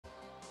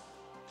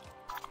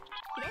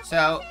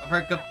So,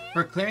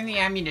 for clearing the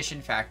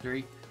ammunition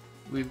factory,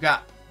 we've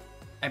got...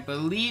 I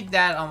believe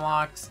that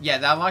unlocks... Yeah,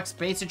 that unlocks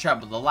Base of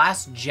Trouble, the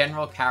last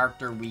general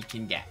character we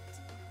can get.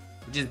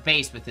 Which is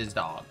Base with his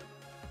dog.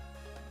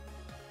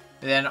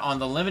 And then on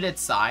the limited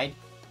side,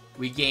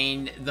 we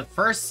gained the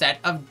first set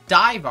of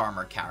Dive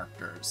Armor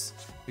characters.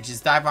 Which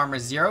is Dive Armor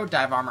Zero,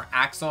 Dive Armor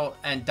Axel,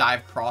 and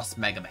Dive Cross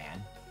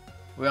Megaman.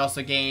 We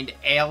also gained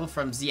Ale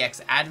from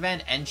ZX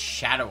Advent and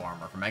Shadow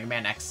Armor from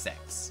Megaman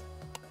X6.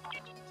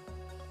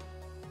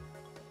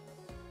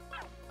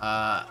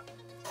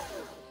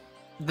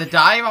 The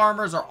dive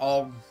armors are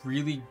all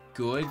really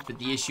good, but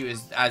the issue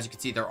is, as you can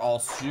see, they're all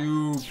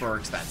super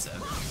expensive.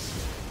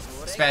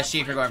 Especially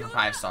if you're going for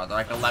 5-star. They're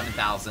like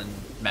 11,000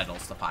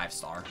 medals to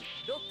 5-star.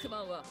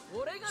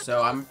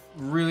 So I'm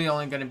really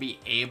only going to be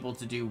able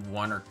to do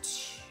 1 or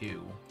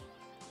 2.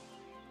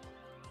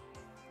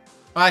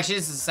 Well, actually,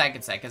 this is the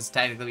second set, because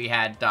technically we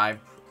had Dive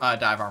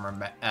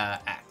Armor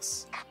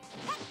X.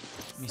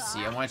 Let me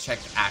see, I want to check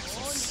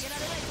Axel's.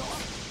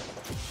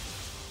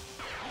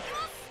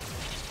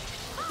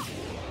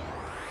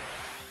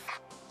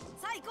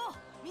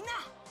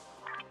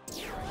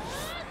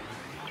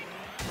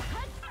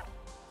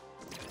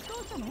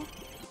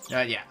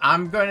 Yeah,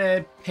 I'm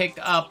gonna pick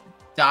up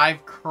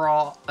Dive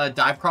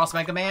Cross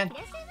Mega Man,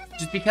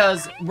 just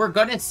because we're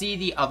gonna see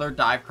the other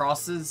Dive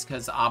Crosses,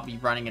 because I'll be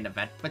running an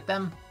event with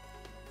them.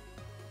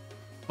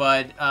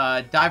 But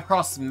Dive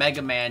Cross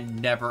Mega Man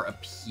never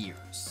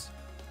appears.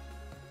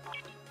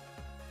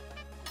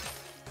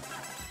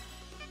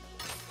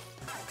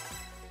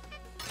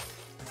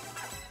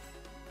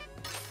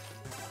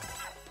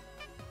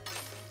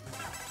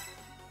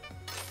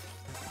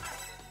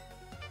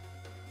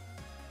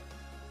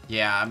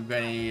 Yeah, I'm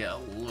gonna need a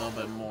little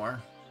bit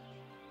more.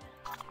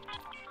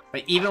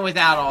 But even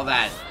without all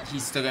that,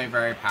 he's still going to be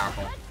very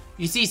powerful.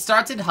 You see, he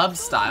starts in hub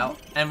style,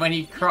 and when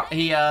the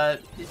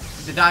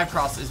dive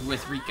cross is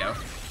with Rico.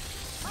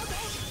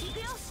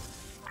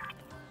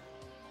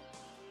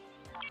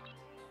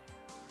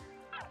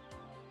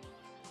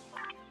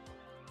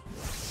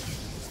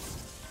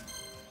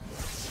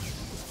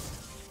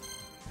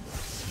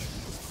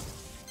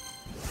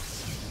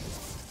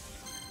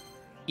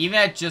 Even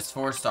at just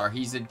 4-star,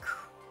 he's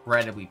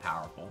incredibly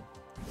powerful.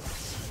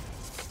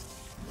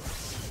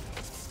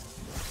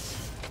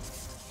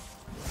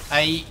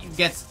 He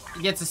gets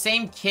the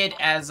same kit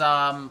as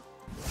hub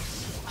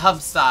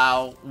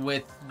style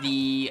with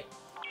the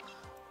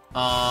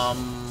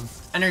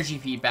energy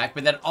feedback,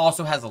 but then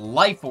also has a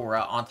life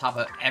aura on top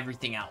of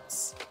everything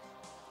else.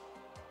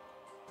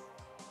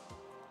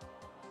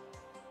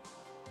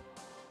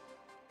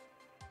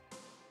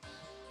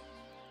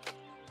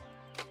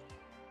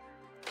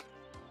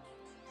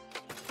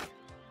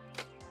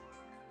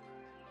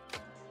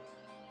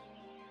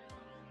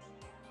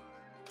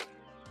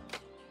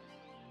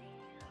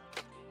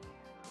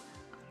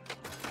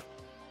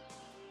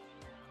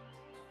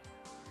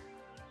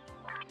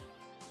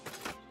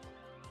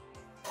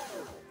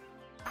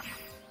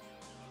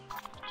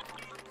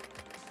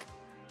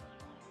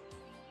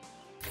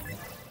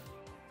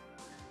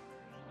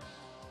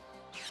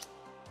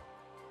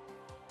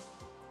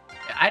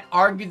 I'd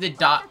argue the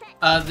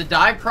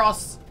dive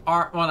cross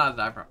are, well, not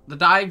the dive cross, the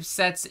dive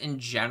sets in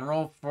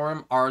general for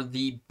him are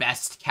the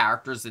best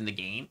characters in the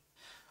game,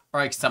 or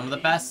like some of the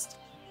best.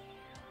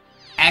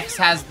 X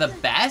has the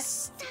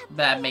best, but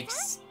that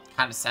makes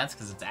kind of sense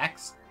because it's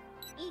X.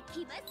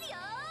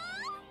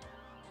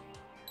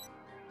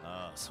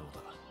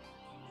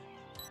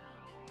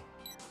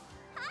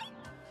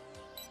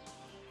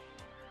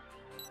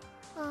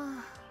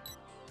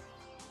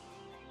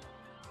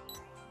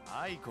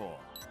 Aiko.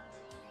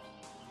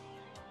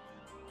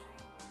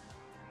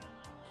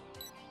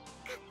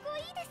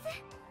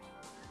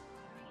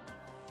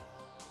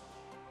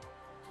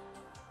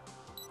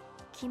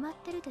 決まっ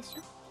てるでし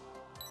ょ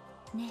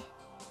ね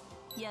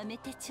えやめ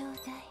てちょう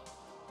だい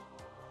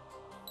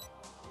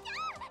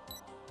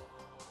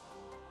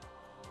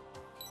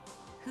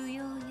不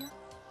要よ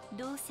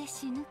どうせ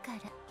死ぬか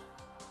ら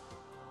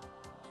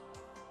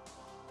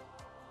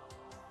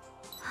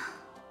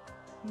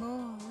もう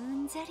う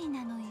んざり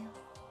なのよ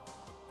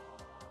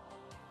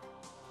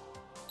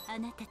あ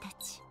なたた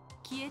ち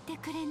消えて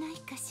くれない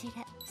かし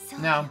らそう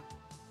No.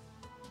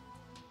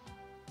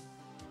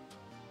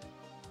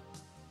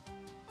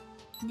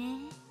 ね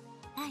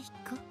え、アイ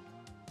コ。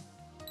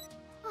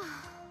好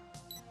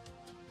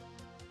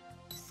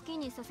き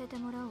にさせて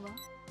もらうわ。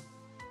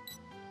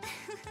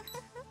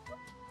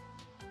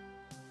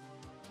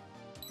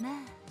まあ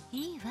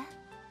いいわ。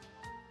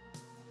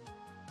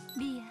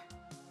リ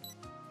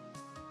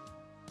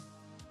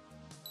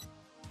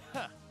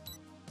ア。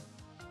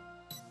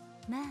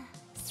まあ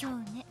そう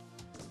ね。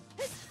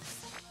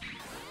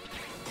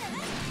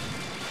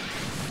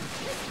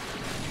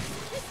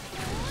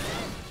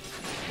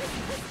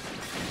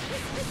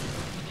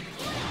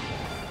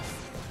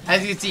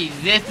As you can see,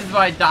 this is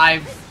why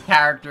dive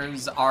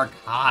characters are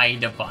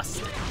kind of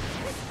busted.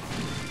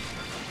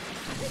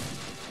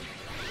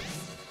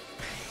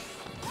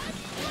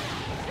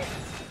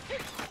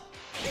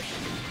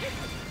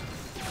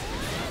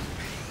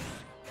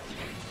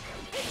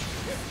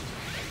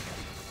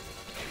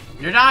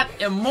 You're not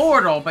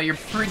immortal, but you're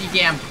pretty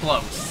damn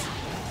close.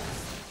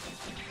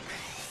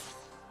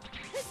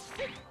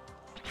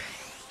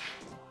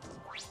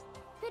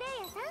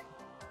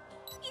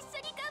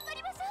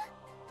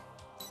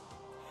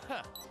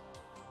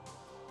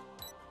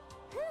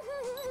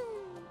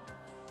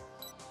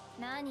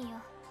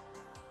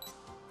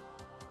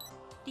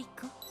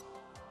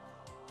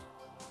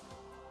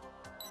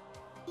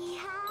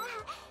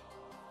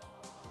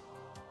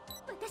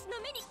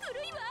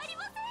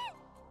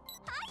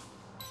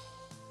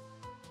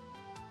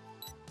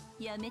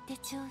やめて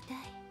ちょうだ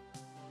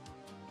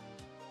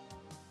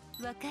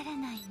い。わから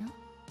ないの？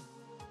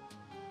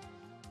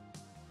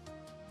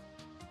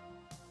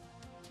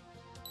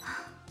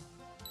は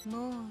あ、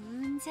もうう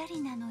んざ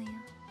りなのよ。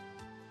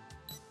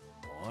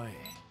おい。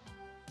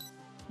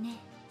ね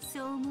え、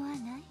そう思わ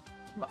ない？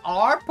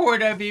 Our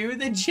point of view,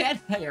 the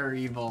Jedi are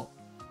evil.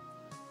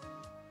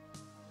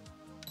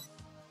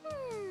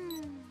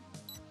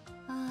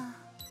 ああ、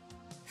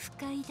不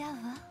快だわ。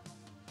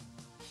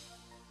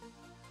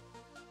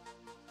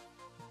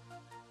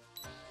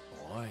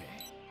おい。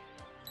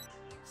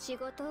仕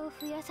事を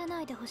増やさ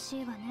ないでほし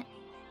いわね。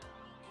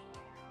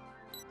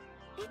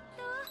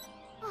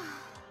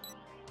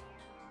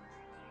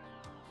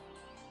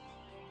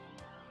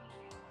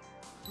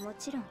も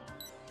ちろん。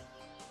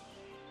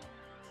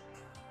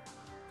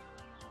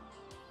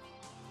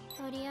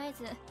とりあえ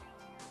ず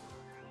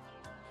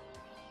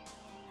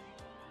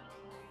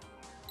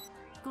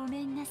ご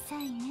めんなさ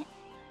いね。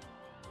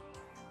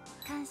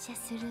感謝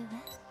するわ。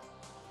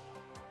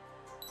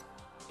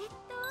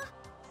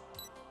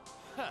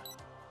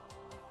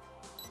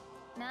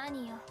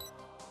何よ。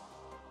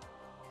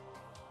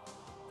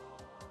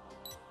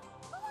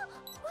あ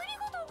り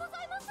がとうご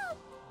ざいます。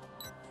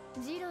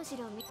じろじ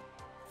ろみ。さ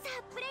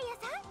あプレイヤ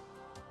ーさん。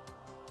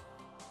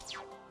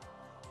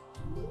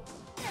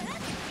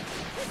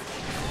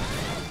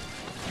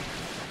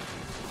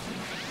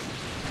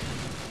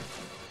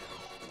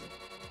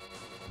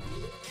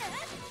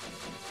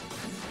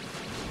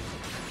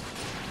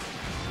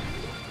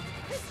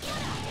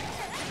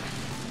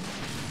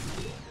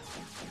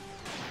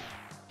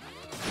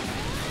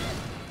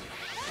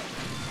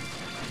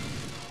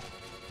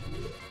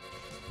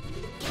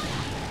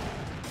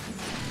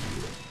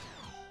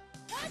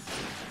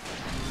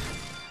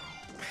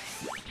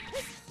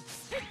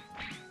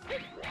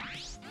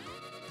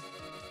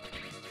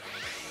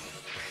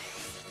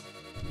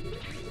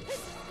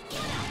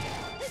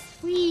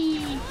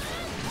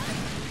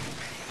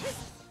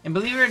And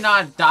believe it or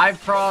not,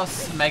 dive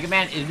cross Mega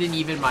Man isn't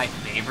even my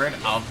favorite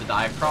of the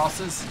dive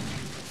crosses.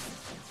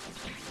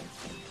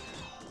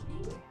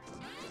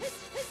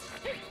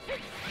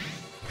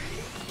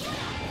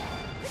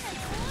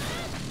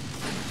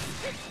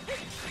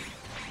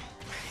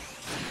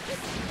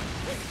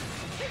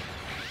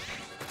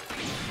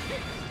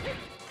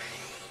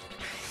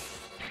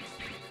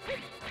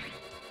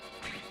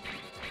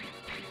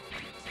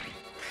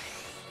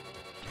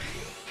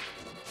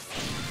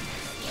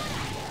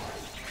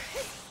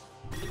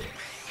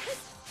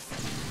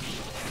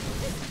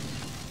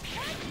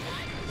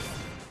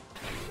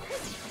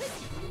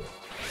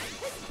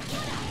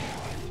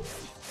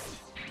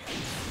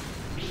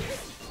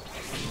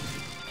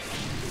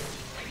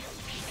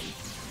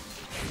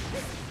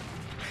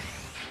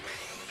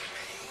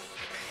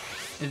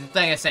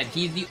 Like I said,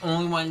 he's the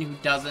only one who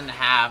doesn't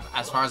have,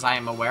 as far as I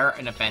am aware,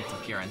 an event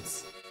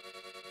appearance.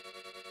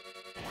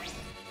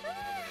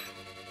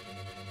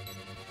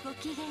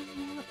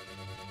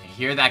 I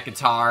hear that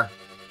guitar.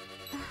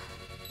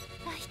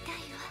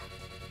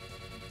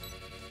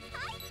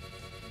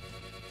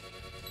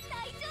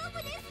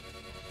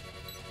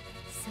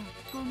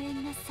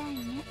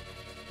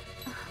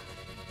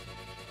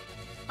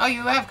 Oh,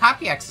 you have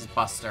Copy X's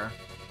Buster.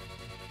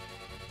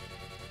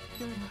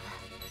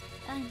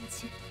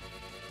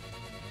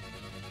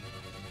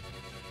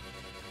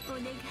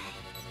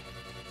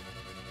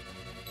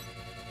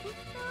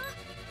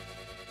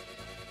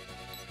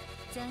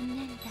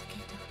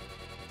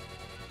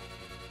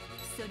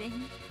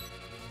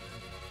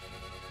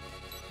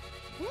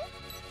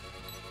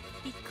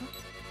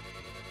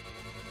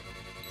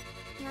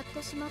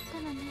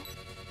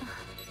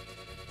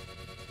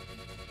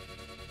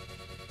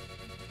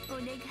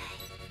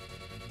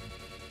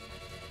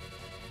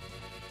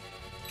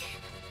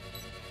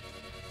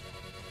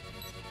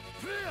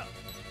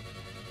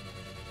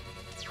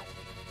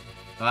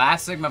 The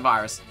last Sigma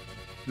virus.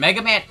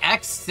 Megaman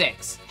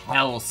X6.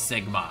 Hell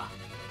Sigma.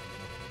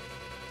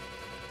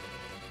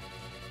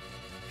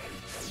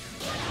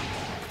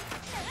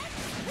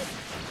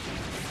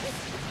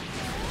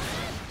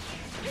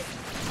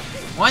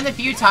 One of the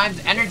few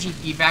times energy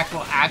feedback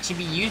will actually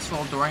be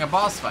useful during a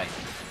boss fight.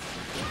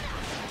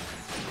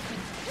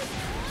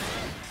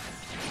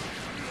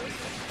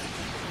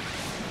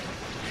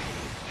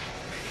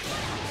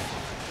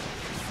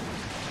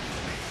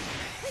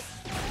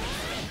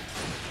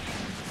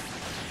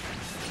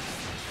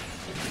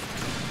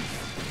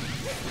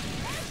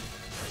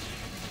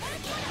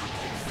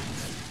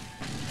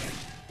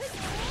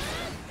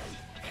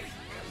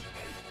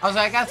 Also,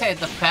 I gotta say,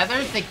 the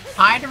feathers, they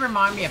kind of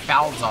remind me of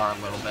Balzar a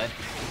little bit.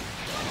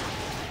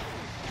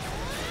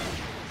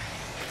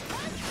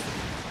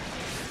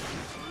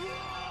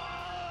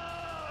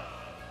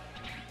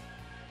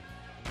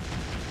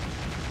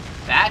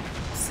 That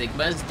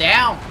Sigma's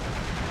down.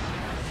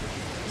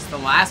 It's the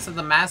last of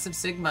the massive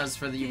Sigmas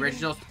for the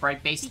original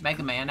sprite-based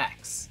Mega Man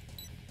X.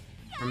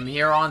 From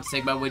here on,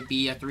 Sigma would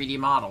be a 3D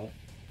model.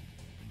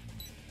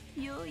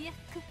 ようや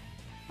く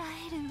会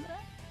えるわ。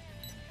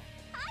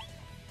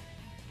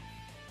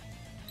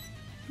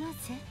な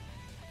ぜ？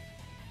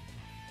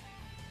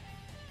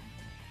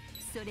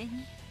それ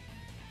に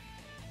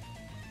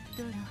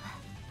ドロは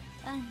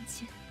アン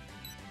ジュ。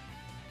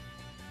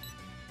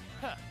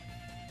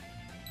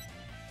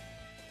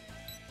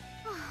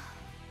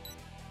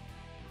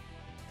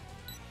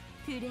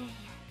プレイヤ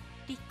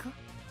リコ。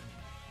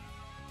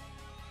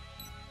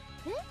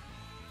Of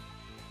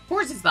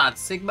course it's not.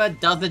 Sigma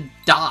doesn't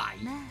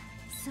die. まあ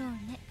そう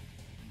ね。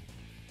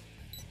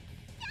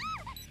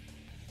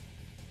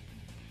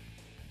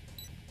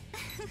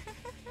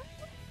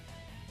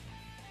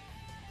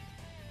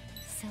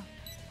そう、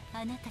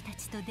あなたた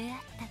ちと出会っ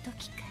た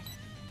時か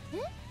ら。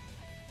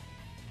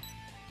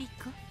リ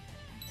コ。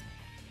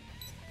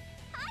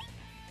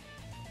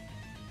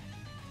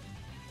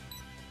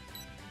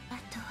あ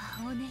と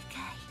はお願いね。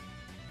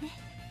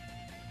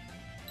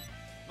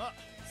ま、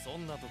そ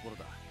んなところ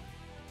だ。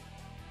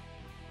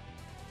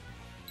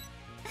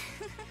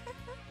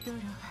ドロ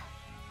は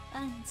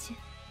アンジュ。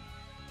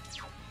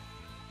さ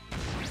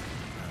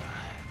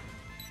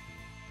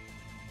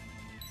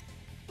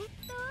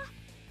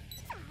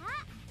あ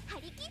張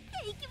り切って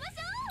いきまし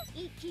ょう。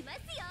いきます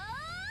よ。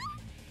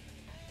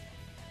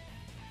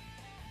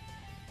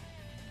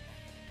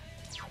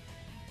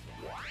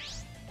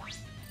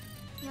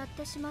やっ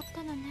てしまっ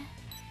たのね。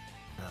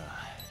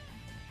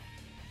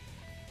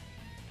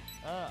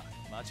ああ、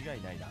間違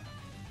いないな。あ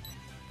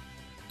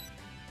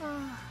あ。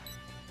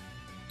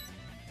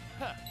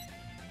はっ。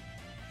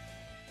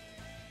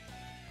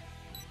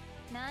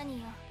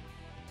何よ。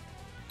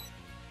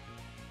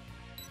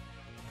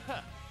は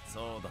っ、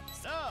そうだ。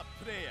さあ、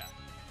プレイヤー。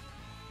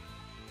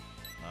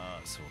あ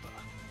あ、そうだ。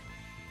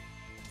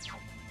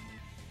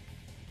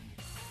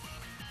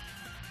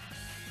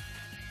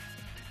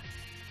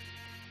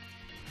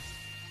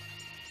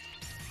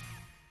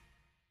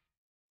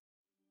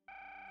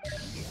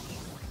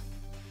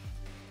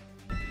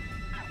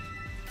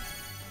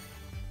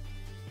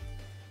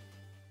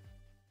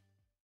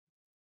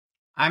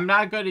I'm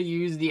not going to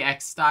use the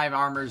X-Dive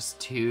armors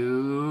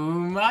too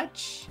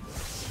much.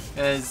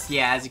 Because,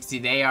 yeah, as you can see,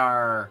 they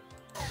are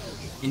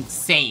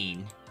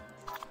insane.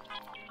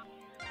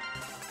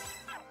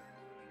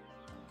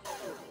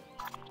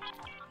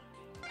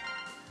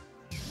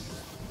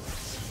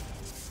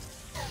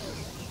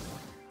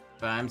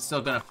 But I'm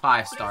still going to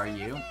 5-star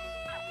you.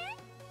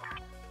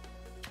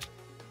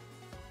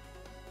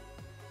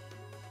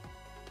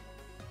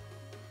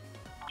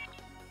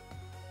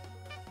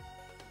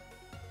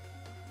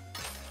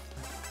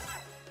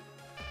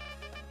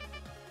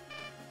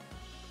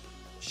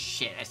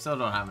 Shit, I still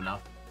don't have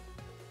enough.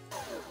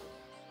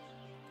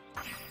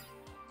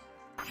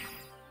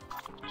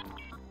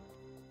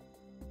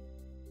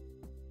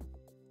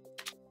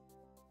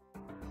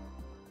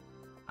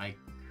 I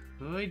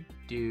could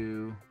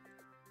do...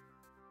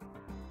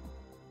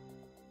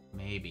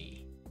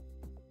 maybe.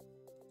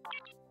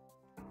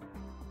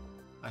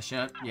 I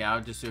should... yeah,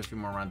 I'll just do a few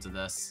more runs of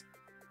this.